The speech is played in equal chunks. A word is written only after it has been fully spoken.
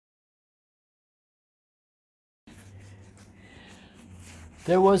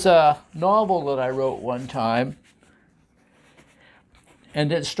There was a novel that I wrote one time,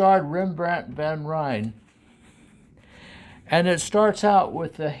 and it starred Rembrandt van Rijn. And it starts out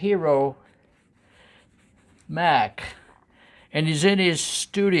with the hero, Mac, and he's in his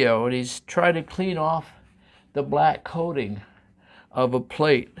studio and he's trying to clean off the black coating of a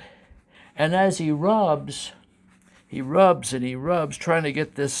plate. And as he rubs and he rubs, trying to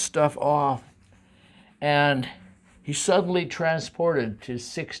get this stuff off, and he's suddenly transported to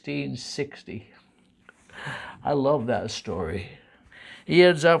 1660. I love that story. He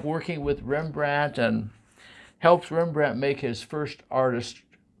ends up working with Rembrandt and helps Rembrandt make his first artist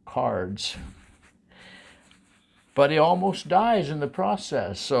cards. But he almost dies in the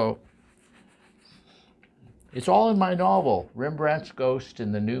process, so it's all in my novel, Rembrandt's Ghost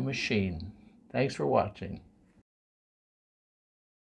in the New Machine. Thanks for watching.